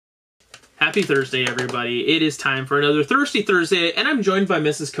Happy Thursday, everybody. It is time for another Thirsty Thursday, and I'm joined by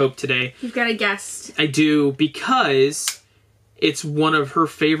Mrs. Cope today. You've got a guest. I do, because it's one of her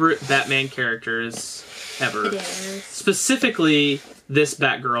favorite Batman characters ever. It is. Specifically, this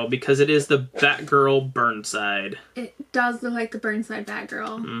Batgirl, because it is the Batgirl Burnside. It does look like the Burnside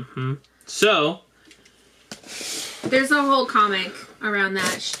Batgirl. Mm-hmm. So, there's a whole comic around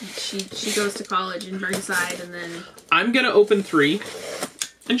that. She goes to college in Burnside, and then... I'm going to open 3.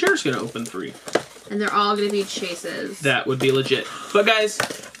 And Jared's going to open 3. And they're all going to be chases. That would be legit. But guys,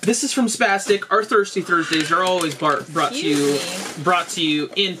 this is from Spastic. Our Thirsty Thursdays are always brought to you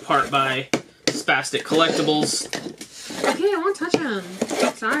in part by Spastic Collectibles. Okay, I won't touch them.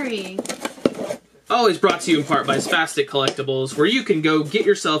 Sorry. Always brought to you in part by Spastic Collectibles, where you can go get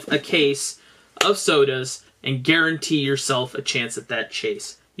yourself a case of sodas and guarantee yourself a chance at that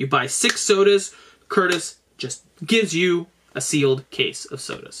chase. You buy 6 sodas, Curtis just gives you a sealed case of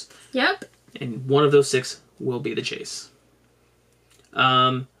sodas. Yep. And one of those 6 will be the chase. Do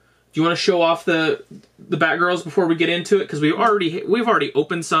you want to show off the Batgirls before we get into it? Because we've already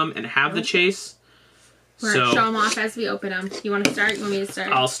opened some and have the chase. We're going to show them off as we open them. You want to start? You want me to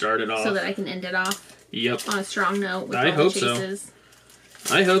start? I'll start it off. So that I can end it off. Yep. On a strong note with I all hope the chases.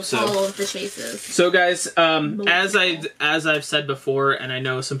 So. I hope so. All of the chases. So guys, as I've said before, and I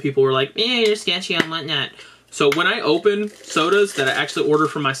know some people were like, you're sketchy on whatnot. So when I open sodas that I actually order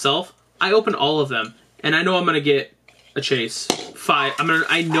for myself, I open all of them, and I know I'm gonna get a chase.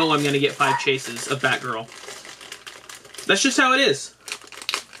 I know I'm gonna get 5 chases of Batgirl. That's just how it is.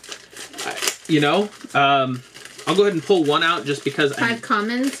 I'll go ahead and pull one out just because 5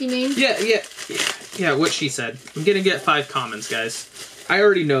 commons, you mean? Yeah, what she said. I'm gonna get 5 commons, guys. I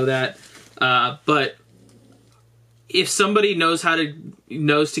already know that, but if somebody knows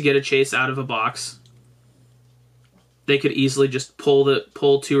to get a chase out of a box, they could easily just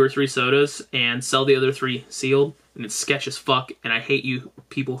pull 2 or 3 sodas and sell the other 3 sealed, and it's sketch as fuck, and I hate you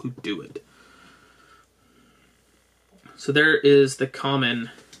people who do it. So there is the common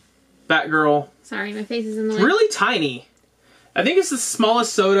Batgirl. Sorry, my face is in the way. Really tiny. I think it's the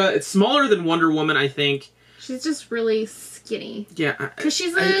smallest soda. It's smaller than Wonder Woman, I think. She's just really skinny. Yeah. Because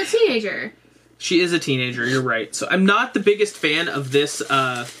she's a teenager. She is a teenager, you're right. So I'm not the biggest fan of this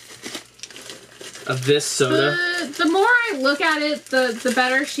soda. The more I look at it, the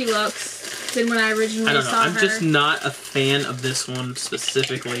better she looks than when I originally saw her. I'm just not a fan of this one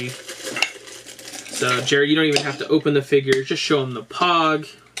specifically. So, Jared, you don't even have to open the figure. Just show them the Pog.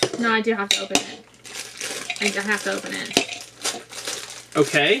 No, I do have to open it. I have to open it.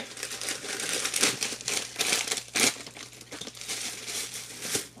 Okay.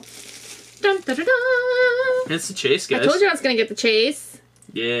 Dun, da, da, da. It's the chase, guys. I told you I was going to get the chase.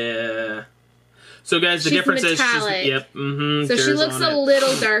 Yeah. So, guys, the difference metallic. is she's... Yep. Mm-hmm. So she looks a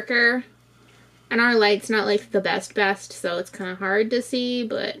little darker. And our light's not, like, the best, so it's kind of hard to see,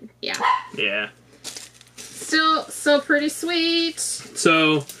 but, yeah. Yeah. Still pretty sweet.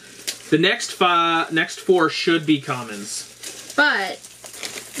 So, the next 4 should be commons. But,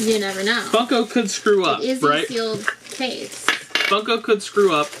 you never know. Funko could screw up, right? It is a sealed case. Funko could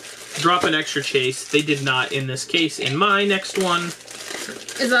screw up, drop an extra chase. They did not in this case. In my next one...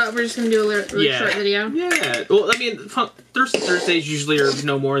 Is that we're just going to do a really short video? Yeah. Well, I mean, Thirsty Thursdays usually are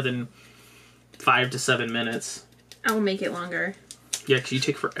no more than 5 to 7 minutes. I will make it longer. Yeah, because you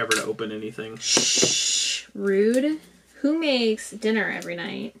take forever to open anything. Shh. Rude. Who makes dinner every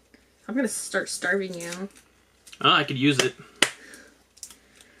night? I'm going to start starving you. Oh, I could use it.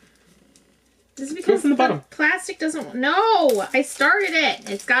 This is because the plastic doesn't... No! I started it!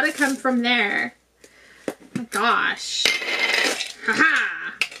 It's got to come from there. Oh my gosh.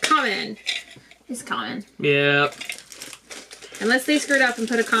 Haha! Common. It's common. Yep. Unless they screwed up and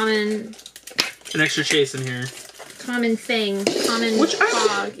put an extra chase in here. Common thing. Common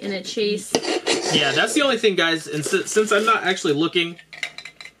fog in a chase. Yeah, that's the only thing, guys. And since I'm not actually looking,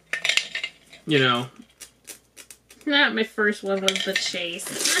 Not my first one was the chase.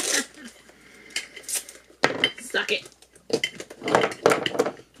 Suck it.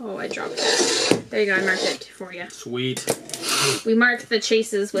 Oh, I dropped it. There you go, I marked it for you. Sweet. We marked the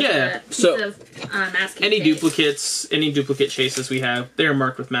chases with a piece of masking tape. Any duplicate chases we have, they're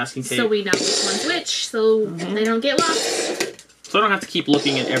marked with masking tape. So we know which one's which, so they don't get lost. So I don't have to keep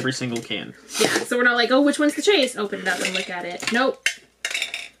looking at every single can. Yeah, so we're not like, oh, which one's the chase? Open it up and look at it. Nope.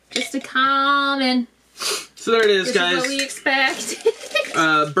 Just a common. So there it is, guys. This is what we expect.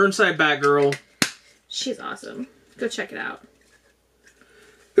 Burnside Batgirl. She's awesome. Go check it out.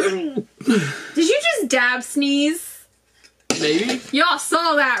 Did you just dab sneeze? Maybe. Y'all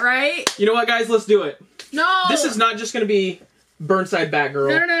saw that, right? You know what, guys? Let's do it. No! This is not just going to be Burnside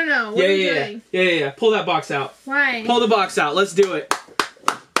Batgirl. No. What are you doing? Yeah. Pull that box out. Why? Pull the box out. Let's do it.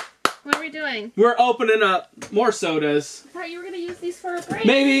 What are we doing? We're opening up more sodas. I thought you were going to use these for a break.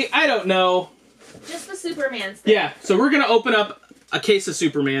 Maybe. I don't know. Just the Superman stuff. Yeah, so we're going to open up a case of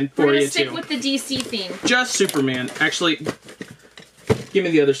Superman for you, too. We're going to stick with the DC theme. Just Superman. Actually, give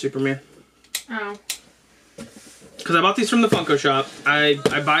me the other Superman. Oh. Because I bought these from the Funko shop. I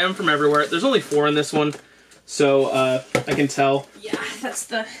buy them from everywhere. There's only 4 in this one, so I can tell. Yeah, that's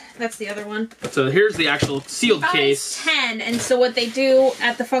the other one. So here's the actual sealed case. It's 10, and so what they do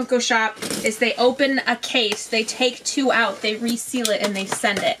at the Funko shop is they open a case, they take 2 out, they reseal it, and they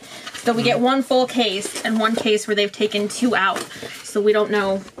send it. So we get 1 full case and 1 case where they've taken 2 out. So we don't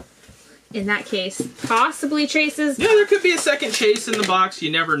know in that case. Possibly Chase's. Yeah, there could be a second Chase in the box.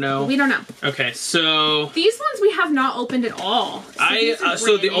 You never know. We don't know. Okay, so these ones we have not opened at all.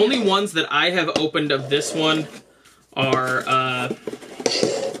 So the only ones that I have opened of this one are oh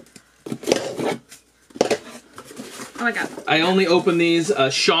my god. I only opened these.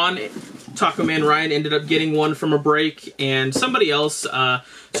 Sean, Taco Man Ryan ended up getting one from a break, and somebody else.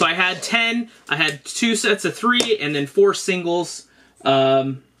 So I had 10. I had 2 sets of 3, and then 4 singles.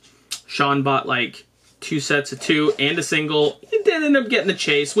 Sean bought like 2 sets of 2 and a single. He did end up getting the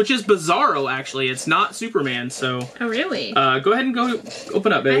Chase, which is Bizarro, actually. It's not Superman, so... Oh, really? Go ahead and go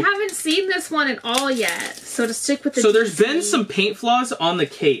open up, baby. I haven't seen this one at all yet, so to stick with the So there's been some paint flaws on the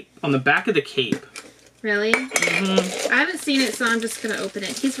cape, on the back of the cape. Really? Mm-hmm. I haven't seen it, so I'm just going to open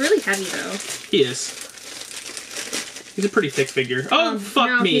it. He's really heavy, though. He is. He's a pretty thick figure. Oh, fuck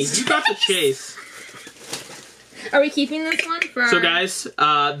no, me. You got the Chase. Are we keeping this one for So guys,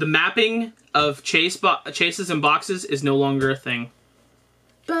 the mapping of chases and boxes is no longer a thing.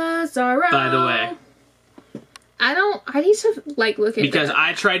 Bizarro. By the way. I need to, like, look at because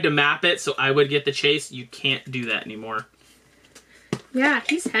I tried to map it so I would get the Chase. You can't do that anymore. Yeah,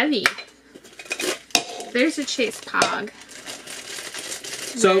 he's heavy. There's a Chase Pog.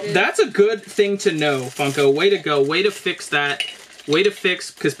 So that's a good thing to know, Funko. Way to go. Way to fix that. Way to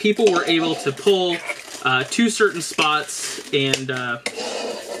fix, because people were able to pull 2 certain spots and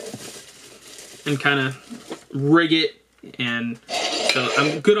kind of rig it, and so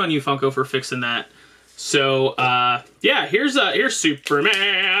I'm good on you, Funko, for fixing that. So yeah, here's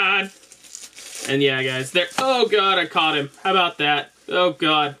Superman, and yeah, guys, there. Oh god, I caught him. How about that? Oh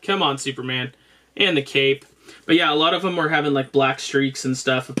god, come on, Superman, and the cape. But yeah, a lot of them were having like black streaks and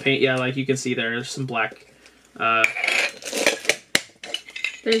stuff of paint. Yeah, like you can see there's some black.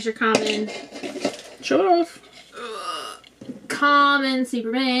 There's your common. Show it off. Common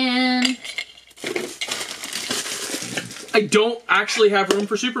Superman. I don't actually have room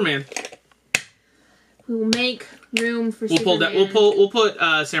for Superman. We will make room for Superman. Pull that. We'll put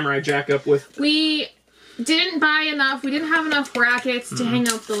Samurai Jack up with. We didn't buy enough. We didn't have enough brackets to hang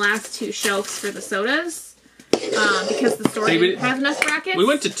up the last 2 shelves for the sodas because the store didn't have enough brackets. We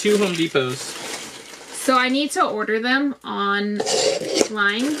went to 2 Home Depots. So I need to order them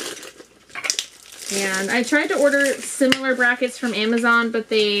online. And I tried to order similar brackets from Amazon, but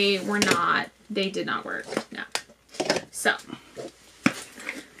they did not work. No. So.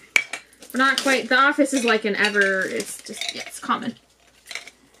 We're not quite, the office is like it's just, yeah, it's common.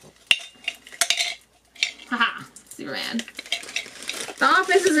 Haha, Superman. The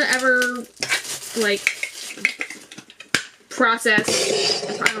office isn't ever, like,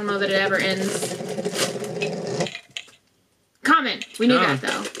 processed. I don't know that it ever ends. Common. We knew that,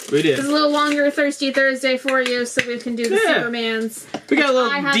 though. We did. It's a little longer Thirsty Thursday for you, so we can do the Supermans. We got a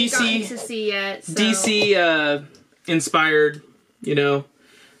little I haven't DC gotten to see yet. So. DC inspired, you know.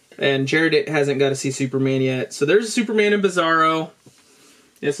 And Jared hasn't got to see Superman yet. So there's a Superman and Bizarro.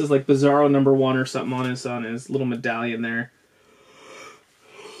 This is like Bizarro #1 or something on his little medallion there.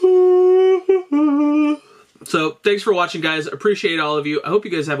 So thanks for watching, guys. Appreciate all of you. I hope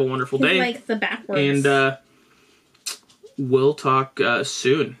you guys have a wonderful day. Like the backwards. And we'll talk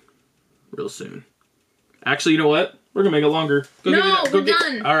soon. Real soon. Actually, you know what? We're going to make it longer. We're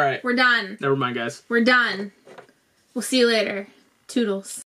done. All right. We're done. Never mind, guys. We're done. We'll see you later. Toodles.